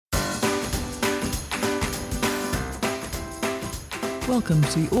Welcome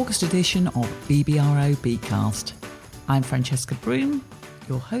to the August edition of BBRO BeetCast. I'm Francesca Broom,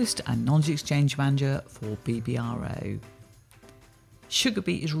 your host and Knowledge Exchange Manager for BBRO. Sugar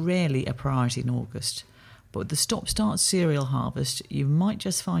beet is rarely a priority in August, but with the stop-start cereal harvest, you might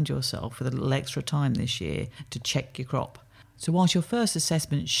just find yourself with a little extra time this year to check your crop. So whilst your first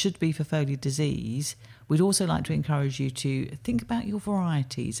assessment should be for foliar disease, we'd also like to encourage you to think about your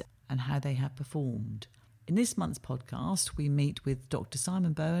varieties and how they have performed. In this month's podcast, we meet with Dr.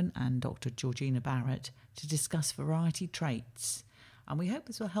 Simon Bowen and Dr. Georgina Barrett to discuss variety traits. And we hope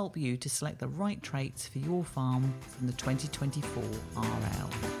this will help you to select the right traits for your farm from the 2024 RL.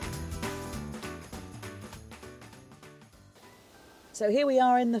 So here we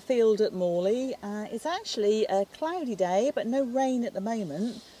are in the field at Morley. It's actually a cloudy day, but no rain at the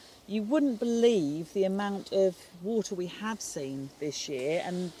moment. You wouldn't believe the amount of water we have seen this year,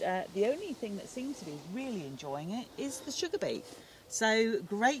 and the only thing that seems to be really enjoying it is the sugar beet. So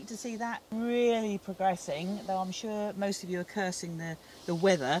great to see that really progressing, though I'm sure most of you are cursing the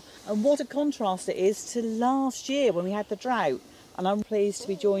weather. And what a contrast it is to last year when we had the drought. And I'm pleased to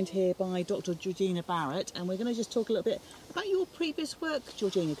be joined here by Dr. Georgina Barrett, and we're going to just talk a little bit about your previous work,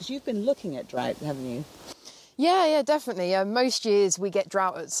 Georgina, because you've been looking at drought, haven't you? Yeah, definitely. Most years we get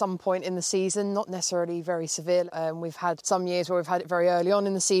drought at some point in the season, not necessarily very severe. We've had some years where we've had it very early on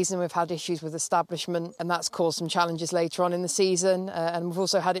in the season. We've had issues with establishment, and that's caused some challenges later on in the season. And we've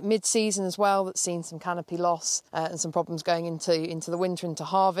also had it mid-season as well, that's seen some canopy loss and some problems going into the winter, into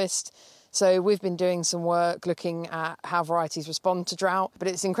harvest. So we've been doing some work looking at how varieties respond to drought, but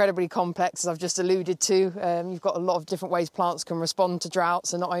it's incredibly complex, as I've just alluded to. You've got a lot of different ways plants can respond to drought.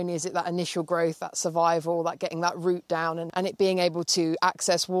 So not only is it that initial growth, that survival, that getting that root down and it being able to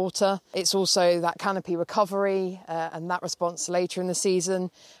access water, it's also that canopy recovery and that response later in the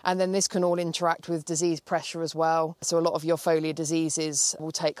season. And then this can all interact with disease pressure as well. So a lot of your foliar diseases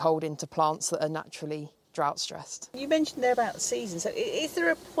will take hold into plants that are naturally drought stressed. You mentioned there about the season, so is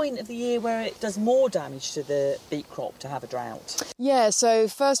there a point of the year where it does more damage to the beet crop to have a drought? Yeah, so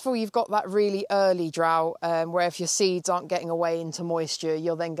first of all, you've got that really early drought where if your seeds aren't getting away into moisture,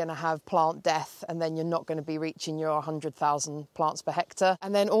 you're then going to have plant death, and then you're not going to be reaching your 100,000 plants per hectare.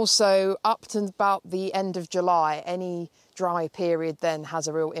 And then also up to about the end of July, any dry period then has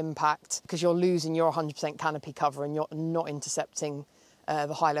a real impact because you're losing your 100% canopy cover and you're not intercepting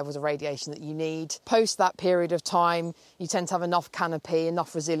the high levels of radiation that you need. Post that period of time, you tend to have enough canopy,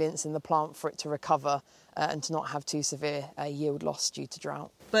 enough resilience in the plant for it to recover and to not have too severe yield loss due to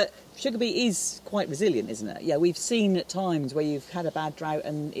drought. But sugar beet is quite resilient, isn't it? Yeah, we've seen at times where you've had a bad drought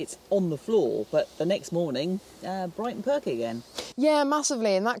and it's on the floor, but the next morning, bright and perky again. Yeah,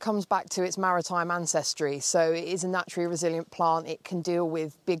 massively, and that comes back to its maritime ancestry. So it is a naturally resilient plant. It can deal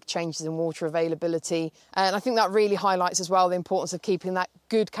with big changes in water availability. And I think that really highlights as well the importance of keeping that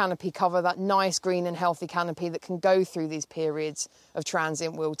good canopy cover, that nice green and healthy canopy that can go through these periods of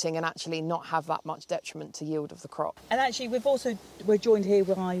transient wilting and actually not have that much detriment to yield of the crop. And actually we're joined here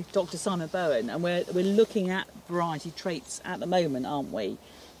by Dr. Simon Bowen, and we're looking at variety traits at the moment, aren't we?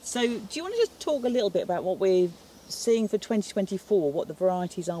 So do you want to just talk a little bit about what we're seeing for 2024, what the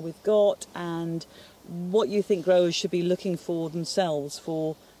varieties are we've got, and what you think growers should be looking for themselves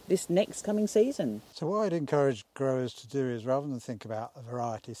for this next coming season? So what I'd encourage growers to do is, rather than think about a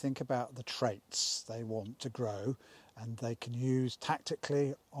variety, think about the traits they want to grow and they can use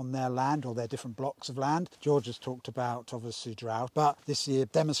tactically on their land or their different blocks of land. George has talked about, obviously, drought, but this year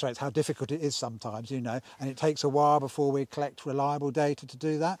demonstrates how difficult it is sometimes, and it takes a while before we collect reliable data to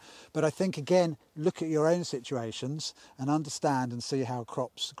do that. But I think, again, look at your own situations and understand and see how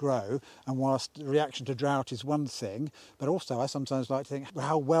crops grow. And whilst the reaction to drought is one thing, but also I sometimes like to think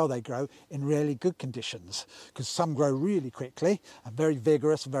how well they grow in really good conditions, because some grow really quickly and very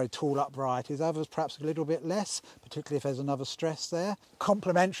vigorous and very tall up varieties, others perhaps a little bit less, particularly if there's another stress there.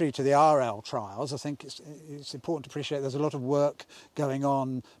 Complementary to the RL trials, I think it's important to appreciate there's a lot of work going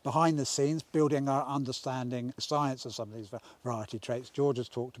on behind the scenes, building our understanding, science of some of these variety traits. George has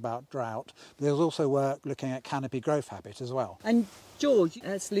talked about drought, but there's also work looking at canopy growth habit as well. And George,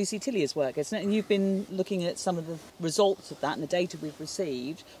 that's Lucy Tillier's work, isn't it? And you've been looking at some of the results of that and the data we've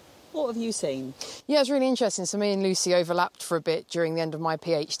received. What have you seen? Yeah, it's really interesting. So me and Lucy overlapped for a bit during the end of my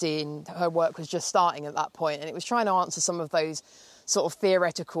PhD, and her work was just starting at that point, and it was trying to answer some of those sort of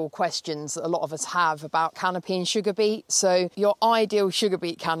theoretical questions that a lot of us have about canopy and sugar beet. So your ideal sugar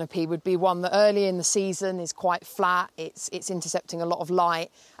beet canopy would be one that early in the season is quite flat, it's intercepting a lot of light,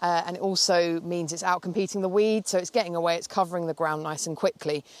 and it also means it's outcompeting the weed, so it's getting away, it's covering the ground nice and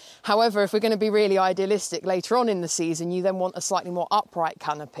quickly. However, if we're going to be really idealistic later on in the season, you then want a slightly more upright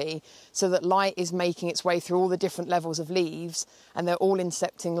canopy so that light is making its way through all the different levels of leaves and they're all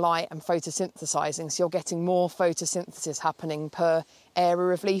intercepting light and photosynthesising, so you're getting more photosynthesis happening per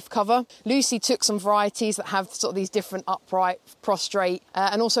area of leaf cover. Lucy took some varieties that have sort of these different upright, prostrate,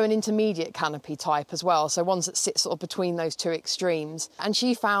 and also an intermediate canopy type as well, so ones that sit sort of between those two extremes. And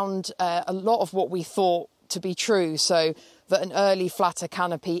she found a lot of what we thought to be true, so that an early flatter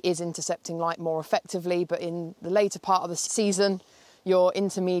canopy is intercepting light more effectively, but in the later part of the season your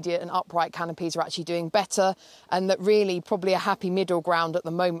intermediate and upright canopies are actually doing better, and that really probably a happy middle ground at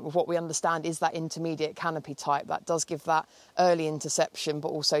the moment with what we understand is that intermediate canopy type that does give that early interception but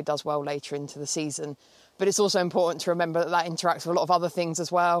also does well later into the season. But it's also important to remember that that interacts with a lot of other things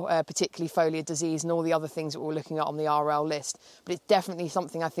as well, particularly foliar disease and all the other things that we're looking at on the RL list. But it's definitely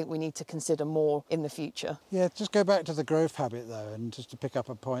something I think we need to consider more in the future. Yeah, just go back to the growth habit though, and just to pick up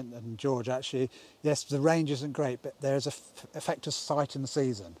a point, and George actually, yes, the range isn't great, but there's a effective site in the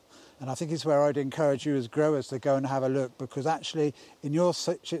season. And I think it's where I'd encourage you as growers to go and have a look, because actually in your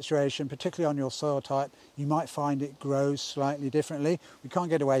situation, particularly on your soil type, you might find it grows slightly differently. We can't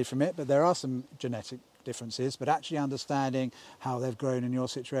get away from it, but there are some genetic differences, but actually understanding how they've grown in your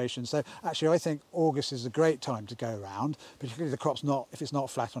situation. So actually I think August is a great time to go around, particularly the crop's not, if it's not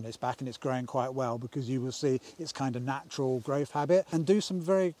flat on its back and it's growing quite well, because you will see its kind of natural growth habit, and do some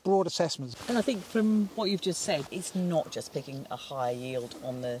very broad assessments. And I think from what you've just said, it's not just picking a high yield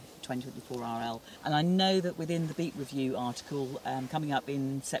on the 2024 RL. And I know that within the Beet Review article coming up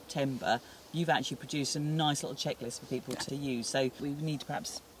in September, you've actually produced some nice little checklists for people to use. So we need to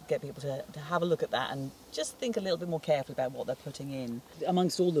perhaps get people to have a look at that and just think a little bit more carefully about what they're putting in.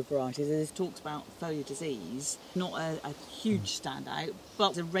 Amongst all the varieties, it talks about foliar disease, not a huge standout,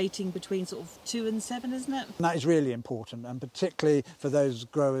 but a rating between sort of 2 and 7, isn't it? And that is really important, and particularly for those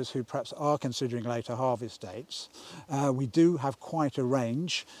growers who perhaps are considering later harvest dates. We do have quite a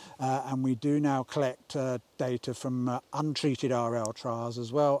range, and we do now collect data from untreated RL trials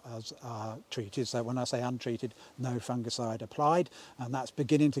as well as treated. So when I say untreated, no fungicide applied, and that's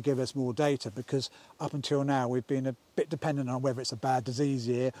beginning to give us more data, because up until now we've been a bit dependent on whether it's a bad disease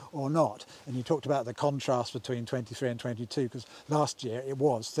year or not. And you talked about the contrast between 23 and 22, because last year it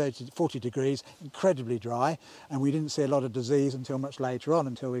was 40 degrees, incredibly dry, and we didn't see a lot of disease until much later on,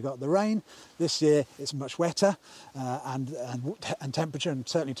 until we got the rain. This year it's much wetter and temperature, and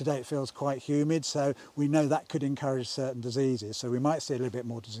certainly today it feels quite humid, so we know that could encourage certain diseases. So we might see a little bit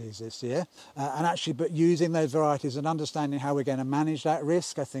more disease this year. And actually, but using those varieties and understanding how we're going to manage that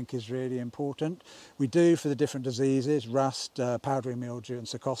risk, I think is really important. We do, for the different diseases, rust, powdery mildew and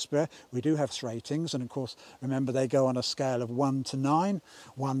cercospora, we do have ratings, and of course remember they go on a scale of 1 to 9,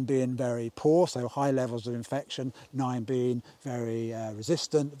 1 being very poor, so high levels of infection, 9 being very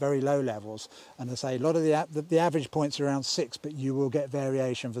resistant, very low levels. And I say a lot of the average points are around 6, but you will get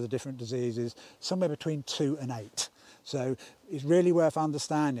variation for the different diseases somewhere between 2 and 8. So it's really worth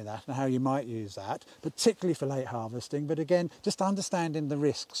understanding that and how you might use that, particularly for late harvesting. But again, just understanding the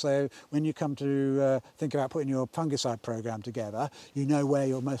risks. So when you come to think about putting your fungicide program together, you know where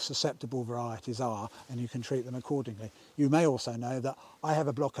your most susceptible varieties are and you can treat them accordingly. You may also know that I have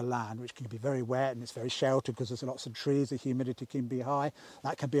a block of land which can be very wet and it's very sheltered because there's lots of trees, the humidity can be high.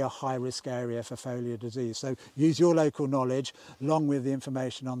 That can be a high risk area for foliar disease. So use your local knowledge along with the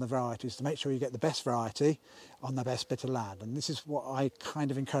information on the varieties to make sure you get the best variety on the best bit of land. And this is what I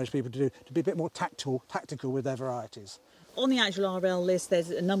kind of encourage people to do, to be a bit more tactical with their varieties. On the actual RL list, there's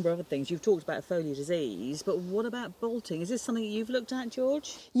a number of other things. You've talked about foliar disease, but what about bolting? Is this something that you've looked at,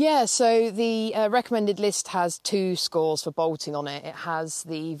 George? Yeah, so the recommended list has 2 scores for bolting on it. It has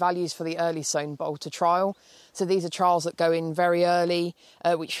the values for the early sown bolter trial. So these are trials that go in very early,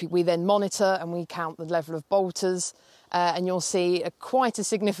 which we then monitor, and we count the level of bolters. And you'll see quite a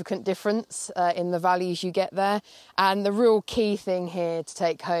significant difference in the values you get there. And the real key thing here to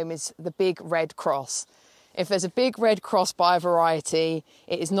take home is the big red cross. If there's a big red cross by a variety,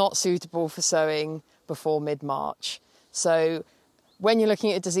 it is not suitable for sowing before mid-March. So when you're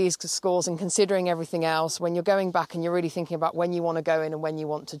looking at disease scores and considering everything else, when you're going back and you're really thinking about when you want to go in and when you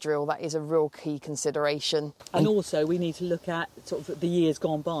want to drill, that is a real key consideration. And also we need to look at sort of the years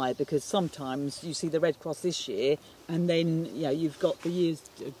gone by, because sometimes you see the red cross this year and then you've got the years,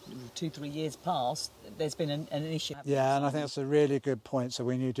 2-3 years past, there's been an issue. Yeah, and I think that's a really good point. So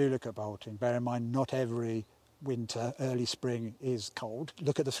when you do look at bolting, bear in mind not every winter, early spring is cold.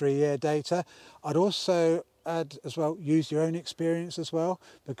 Look at the 3-year data. I'd also add as well, use your own experience as well,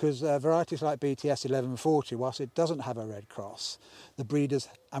 because varieties like BTS 1140, whilst it doesn't have a red cross, the breeders,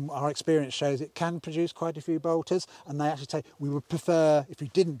 and our experience shows it can produce quite a few bolters, and they actually say we would prefer if you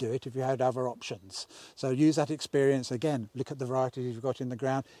didn't do it, if you had other options. So use that experience again, look at the varieties you've got in the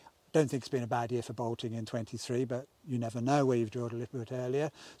ground. Don't think it's been a bad year for bolting in 23, but you never know where you've drilled a little bit earlier.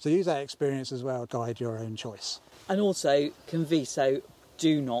 So use that experience as well to guide your own choice. And also, Conviso,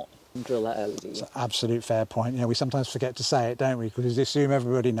 do not drill that early, do you? It's an absolute fair point. We sometimes forget to say it, don't we? Because we assume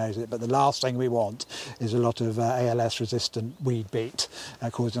everybody knows it. But the last thing we want is a lot of ALS-resistant weed beet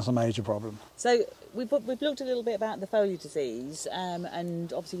causing some major problem. So we've looked a little bit about the foliar disease,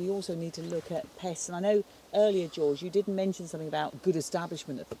 and obviously we also need to look at pests. And I know earlier, George, you did mention something about good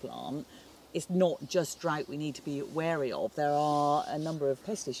establishment of the plant. It's not just drought we need to be wary of. There are a number of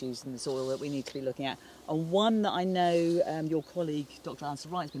pest issues in the soil that we need to be looking at. And one that I know your colleague, Dr.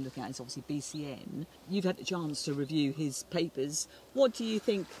 Alistair Wright, has been looking at is obviously BCN. You've had the chance to review his papers. What do you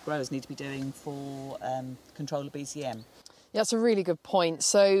think growers need to be doing for control of BCN? Yeah, that's a really good point.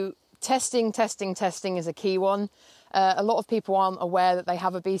 So testing is a key one. A lot of people aren't aware that they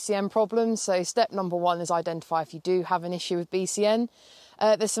have a BCN problem. So step number one is identify if you do have an issue with BCN.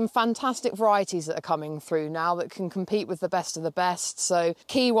 There's some fantastic varieties that are coming through now that can compete with the best of the best. So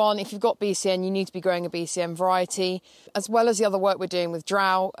key one, if you've got BCN, you need to be growing a BCN variety, as well as the other work we're doing with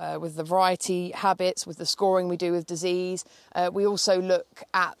drought, with the variety habits, with the scoring we do with disease. We also look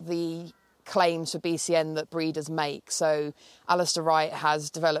at the claims for BCN that breeders make. So Alistair Wright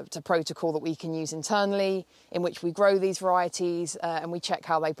has developed a protocol that we can use internally in which we grow these varieties and we check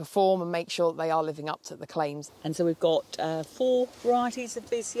how they perform and make sure that they are living up to the claims. And so we've got 4 varieties of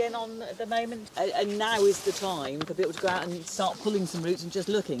BCN on at the moment, and now is the time for people to go out and start pulling some roots and just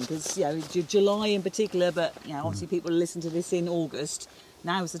looking, because July in particular, but obviously people listen to this in August.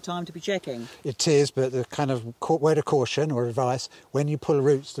 Now is the time to be checking. It is, but the kind of word of caution or advice, when you pull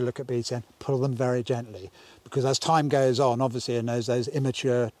roots to look at BCN, pull them very gently. Because as time goes on, obviously, and those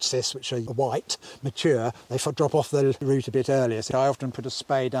immature cysts, which are white, mature, they drop off the root a bit earlier. So I often put a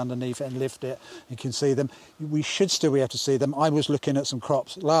spade underneath it and lift it. You can see them. We should still be able to see them. I was looking at some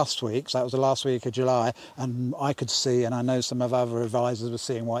crops last week, so that was the last week of July, and I could see, and I know some of other advisors were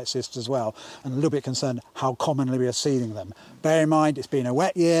seeing white cysts as well, and a little bit concerned how commonly we are seeing them. Bear in mind, it's been a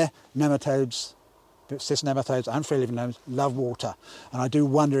wet year, nematodes, cyst nematodes and free-living gnomes love water, and I do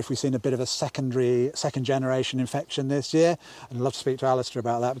wonder if we've seen a bit of a second generation infection this year. I'd love to speak to Alistair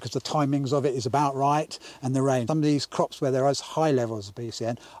about that, because the timings of it is about right, and the rain. Some of these crops where there is high levels of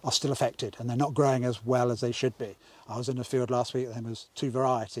BCN are still affected and they're not growing as well as they should be. I was in the field last week, there was 2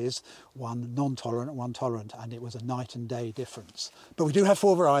 varieties, one non-tolerant and one tolerant, and it was a night and day difference. But we do have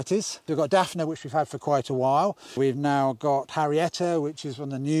 4 varieties. We've got Daphne, which we've had for quite a while. We've now got Harrietta, which is one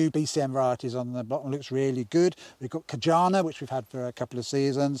of the new BCN varieties on the block, and looks really good. We've got Kajana, which we've had for a couple of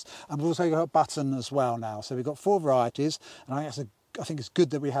seasons, and we've also got Button as well now. So we've got 4 varieties, and I think it's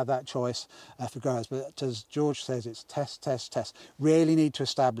good that we have that choice for growers, but as George says, it's test. Really need to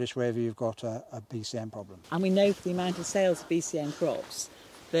establish whether you've got a BCN problem. And we know for the amount of sales of BCN crops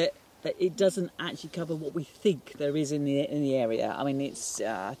that it doesn't actually cover what we think there is in the area. I mean, it's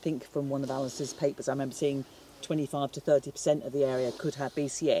I think from one of Alice's papers, I remember seeing 25 to 30% of the area could have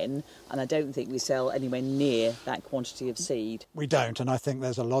BCN, and I don't think we sell anywhere near that quantity of seed. We don't, and I think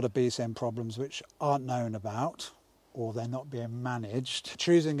there's a lot of BCN problems which aren't known about, or they're not being managed.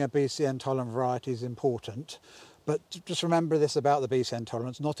 Choosing a BCN tolerant variety is important, but just remember this about the BCN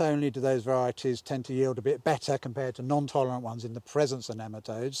tolerance. Not only do those varieties tend to yield a bit better compared to non-tolerant ones in the presence of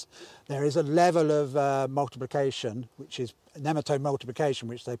nematodes, there is a level of multiplication, which is nematode multiplication,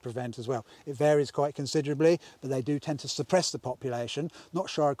 which they prevent as well. It varies quite considerably, but they do tend to suppress the population. Not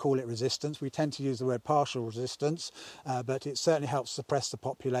sure I'd call it resistance. We tend to use the word partial resistance, but it certainly helps suppress the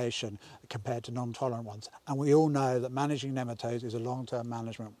population compared to non-tolerant ones. And we all know that managing nematodes is a long-term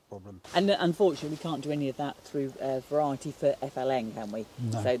management problem. And unfortunately, we can't do any of that through variety for FLN, can we?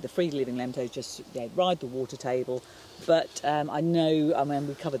 No. So the free-living nematodes just ride the water table. But I mean,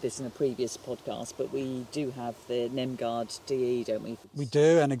 we covered this in a previous podcast, but we do have the NemGuard DE, don't we? We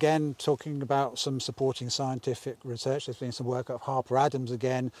do, and again, talking about some supporting scientific research, there's been some work at Harper Adams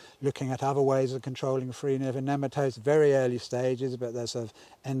again, looking at other ways of controlling free-living nematodes, very early stages, but there's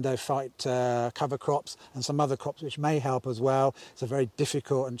endophyte cover crops and some other crops which may help as well. It's a very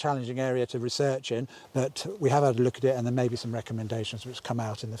difficult and challenging area to research in, but we have had a look at it, and there may be some recommendations which come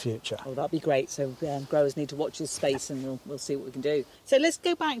out in the future. Oh, that'd be great. So growers need to watch this space, and we'll see what we can do. So let's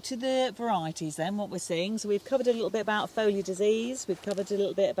go back to the varieties then, what we're seeing. So we've covered a little bit about foliar disease, we've covered a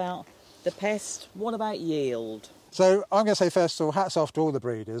little bit about the pest. What about yield? So I'm going to say, first of all, hats off to all the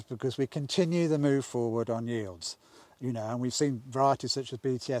breeders, because we continue the move forward on yields. And we've seen varieties such as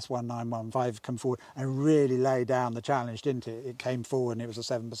BTS 1915 come forward and really lay down the challenge, didn't it? It came forward and it was a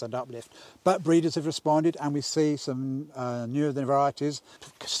 7% uplift. But breeders have responded, and we see some newer varieties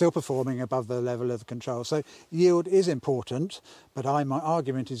still performing above the level of control. So yield is important, but my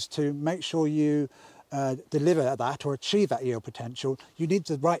argument is to make sure you deliver that or achieve that yield potential. You need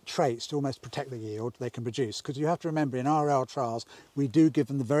the right traits to almost protect the yield they can produce, because you have to remember, in RL trials we do give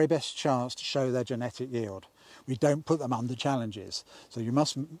them the very best chance to show their genetic yield. We don't put them under challenges, so you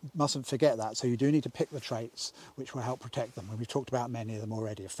mustn't forget that. So you do need to pick the traits which will help protect them, and we've talked about many of them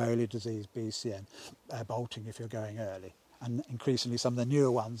already: foliar disease, BCN, bolting if you're going early, and increasingly some of the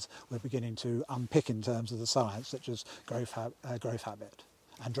newer ones we're beginning to unpick in terms of the science, such as growth habit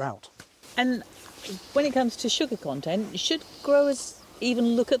and drought. And when it comes to sugar content, should growers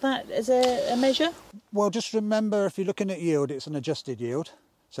even look at that as a measure? Well, just remember, if you're looking at yield, it's an adjusted yield,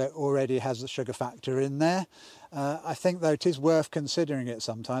 so it already has the sugar factor in there. I think, though, it is worth considering it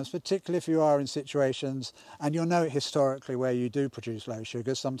sometimes, particularly if you are in situations, and you'll know it historically, where you do produce low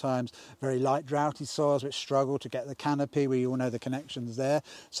sugars, sometimes very light droughty soils which struggle to get the canopy. We all know the connections there.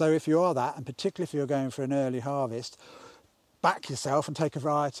 So if you are that, and particularly if you're going for an early harvest, back yourself and take a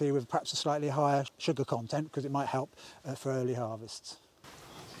variety with perhaps a slightly higher sugar content, because it might help for early harvests.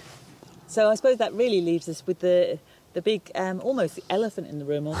 So I suppose that really leaves us with the big, almost the elephant in the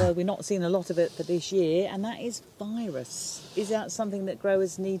room, although we're not seeing a lot of it for this year, and that is virus. Is that something that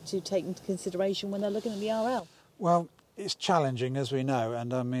growers need to take into consideration when they're looking at the RL? Well, it's challenging, as we know,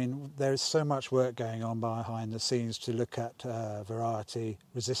 and I mean, there is so much work going on behind the scenes to look at variety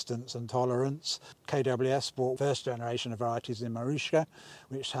resistance and tolerance. KWS bought first generation of varieties in Marushka,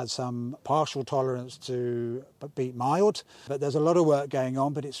 which had some partial tolerance to beet mild, but there's a lot of work going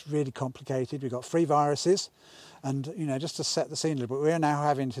on, but it's really complicated. We've got 3 viruses. And, just to set the scene a little bit, we're now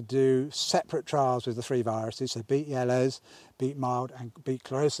having to do separate trials with the 3 viruses, so beet yellows, beet mild and beet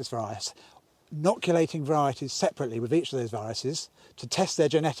chlorosis virus, inoculating varieties separately with each of those viruses to test their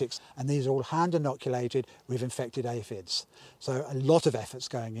genetics, and these are all hand inoculated with infected aphids. So a lot of effort's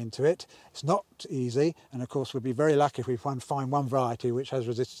going into it. It's not easy, and of course we'd be very lucky if we find one variety which has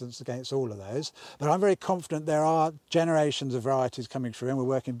resistance against all of those. But I'm very confident there are generations of varieties coming through, and we're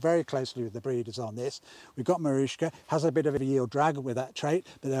working very closely with the breeders on this. We've got Marushka, has a bit of a yield drag with that trait,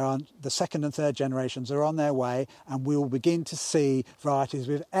 but the second and third generations are on their way, and we will begin to see varieties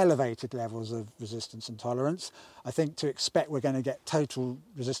with elevated levels of resistance and tolerance. I think to expect we're going to get total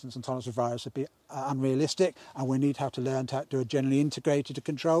resistance and tolerance of virus would be unrealistic, and we need to have to learn to do a generally integrated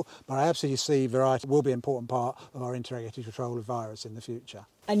control. But I absolutely see variety will be an important part of our integrated control of virus in the future.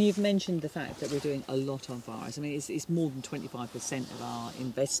 And you've mentioned the fact that we're doing a lot on virus. I mean, it's more than 25% of our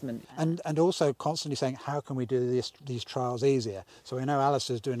investment. And also constantly saying, how can we do these trials easier? So we know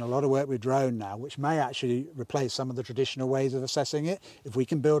Alistair's doing a lot of work with drone now, which may actually replace some of the traditional ways of assessing it. If we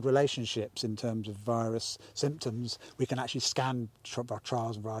can build relationships in terms of virus symptoms, we can actually scan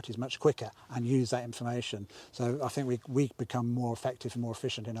trials and varieties much quicker and use that information. So I think we become more effective and more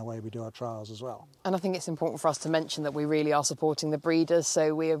efficient in our way we do our trials as well. And I think it's important for us to mention that we really are supporting the breeders,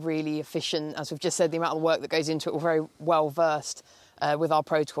 so we are really efficient. As we've just said, the amount of work that goes into it, we're very well versed with our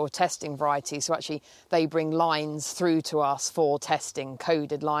protocol testing varieties. So actually they bring lines through to us for testing,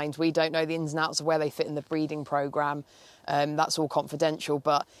 coded lines. We don't know the ins and outs of where they fit in the breeding programme. That's all confidential,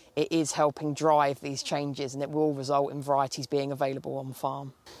 but it is helping drive these changes, and it will result in varieties being available on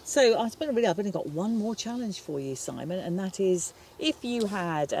farm. So I've only got one more challenge for you, Simon, and that is, if you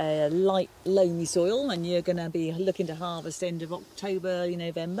had a light loamy soil and you're going to be looking to harvest end of October, early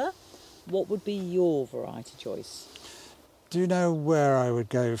November, what would be your variety choice? Do you know where I would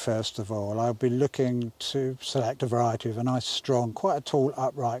go first of all? I'd be looking to select a variety with a nice, strong, quite a tall,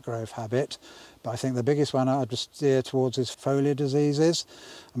 upright growth habit. But I think the biggest one I'd just steer towards is foliar diseases.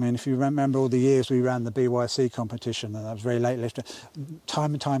 I mean, if you remember all the years we ran the BYC competition, and that was very late lifted,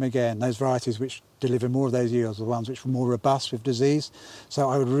 time and time again, those varieties which deliver more of those yields are the ones which were more robust with disease.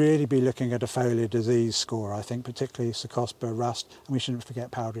 So I would really be looking at a foliar disease score, I think, particularly Cercospora, rust, and we shouldn't forget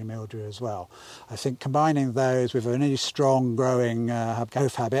powdery mildew as well. I think combining those with a really strong growing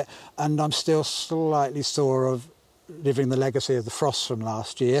growth habit, and I'm still slightly sore of living the legacy of the frosts from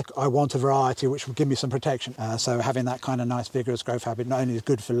last year. I want a variety which will give me some protection. So having that kind of nice vigorous growth habit not only is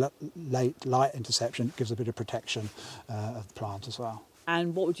good for late light interception, it gives a bit of protection of the plant as well.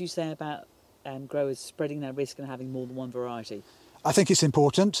 And what would you say about growers spreading their risk and having more than one variety? I think it's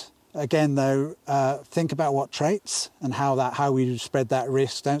important. Again, though, think about what traits and how we spread that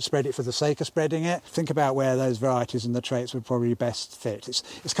risk. Don't spread it for the sake of spreading it. Think about where those varieties and the traits would probably best fit.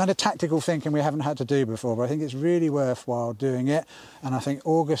 It's kind of tactical thinking we haven't had to do before, but I think it's really worthwhile doing it. And I think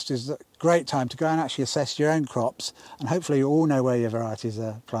August is a great time to go and actually assess your own crops, and hopefully you all know where your varieties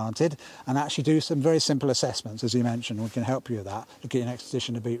are planted, and actually do some very simple assessments, as you mentioned. We can help you with that. Look at your next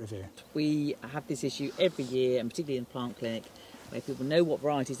edition of Beet Review. We have this issue every year, and particularly in the plant clinic, where people know what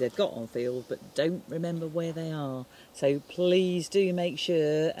varieties they've got on field but don't remember where they are. So please do make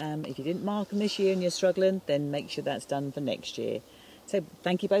sure, if you didn't mark them this year and you're struggling, then make sure that's done for next year. So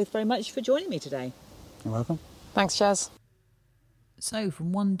thank you both very much for joining me today. You're welcome. Thanks, Chaz. So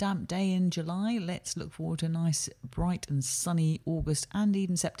from one damp day in July, let's look forward to a nice, bright and sunny August and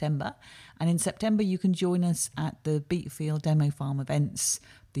even September. And in September, you can join us at the Beetfield Demo Farm events,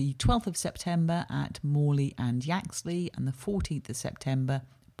 the 12th of September at Morley and Yaxley, and the 14th of September,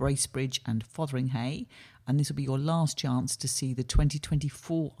 Bracebridge and Fotheringhay. And this will be your last chance to see the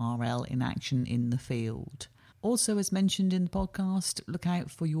 2024 RL in action in the field. Also, as mentioned in the podcast, look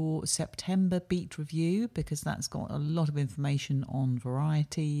out for your September beet review, because that's got a lot of information on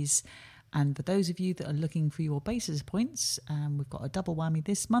varieties. And for those of you that are looking for your basis points, we've got a double whammy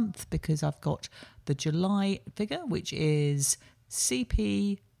this month, because I've got the July figure, which is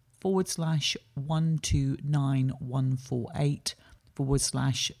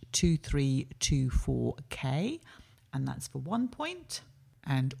CP/129148/2324K, and that's for 1 point.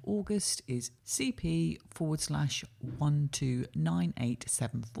 And August is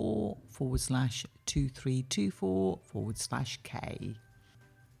CP/129874/2324/K.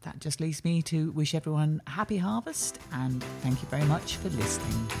 That just leaves me to wish everyone a happy harvest, and thank you very much for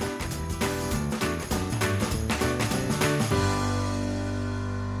listening.